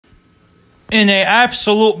In an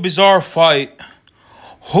absolute bizarre fight,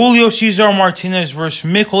 Julio Cesar Martinez versus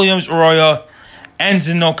McWilliams Arroyo ends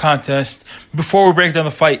in no contest. Before we break down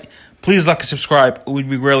the fight, please like and subscribe. It would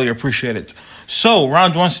be greatly appreciated. So,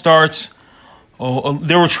 round one starts.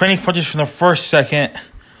 There were training punches from the first second.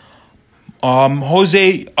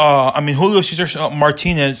 Julio Cesar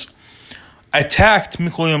Martinez attacked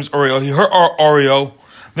McWilliams Arroyo. He hurt Arroyo.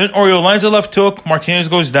 Then Arroyo lands a left hook. Martinez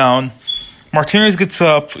goes down. Martinez gets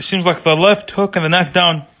up. It seems like the left hook and the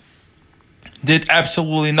knockdown did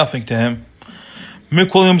absolutely nothing to him.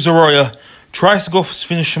 McWilliams Arroyo tries to go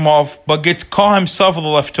finish him off, but gets caught himself with a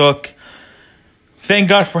left hook. Thank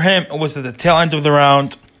God for him, it was at the tail end of the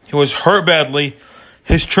round. He was hurt badly.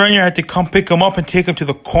 His trainer had to come pick him up and take him to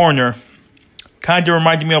the corner. Kind of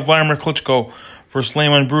reminded me of Vladimir Klitschko versus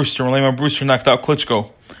Layman Brewster, when Layman Brewster knocked out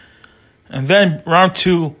Klitschko. And then round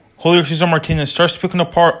two, Julio Cesar Martinez starts picking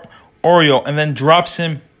apart Arroyo and then drops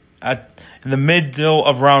him in the middle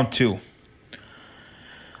of round two.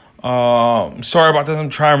 Sorry about that. I'm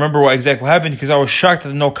trying to remember what exactly happened because I was shocked at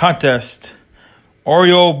the no contest.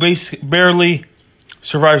 Arroyo barely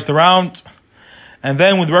survives the round. And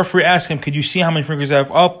then when the referee asks him, could you see how many fingers I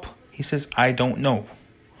have up? He says, I don't know.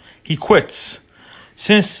 He quits.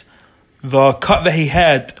 Since the cut that he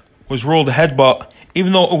had was ruled a headbutt,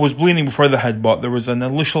 even though it was bleeding before the headbutt, there was an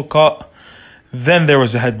initial cut, then there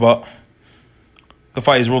was a headbutt. The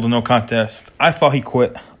fight is ruled a no contest. I thought he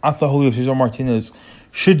quit. I thought Julio Cesar Martinez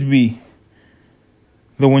should be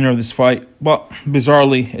the winner of this fight, but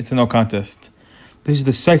bizarrely, it's a no contest. This is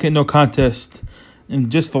the second no contest in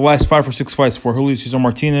just the last 5 or 6 fights for Julio Cesar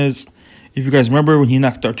Martinez. If you guys remember when he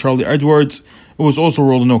knocked out Charlie Edwards, it was also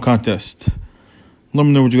ruled a no contest. Let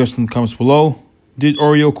me know what you guys think in the comments below. Did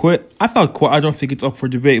Arroyo quit? I thought quit. I don't think it's up for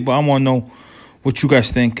debate, but I want to know what you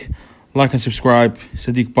guys think. Like and subscribe.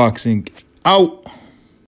 Sadiq Boxing out.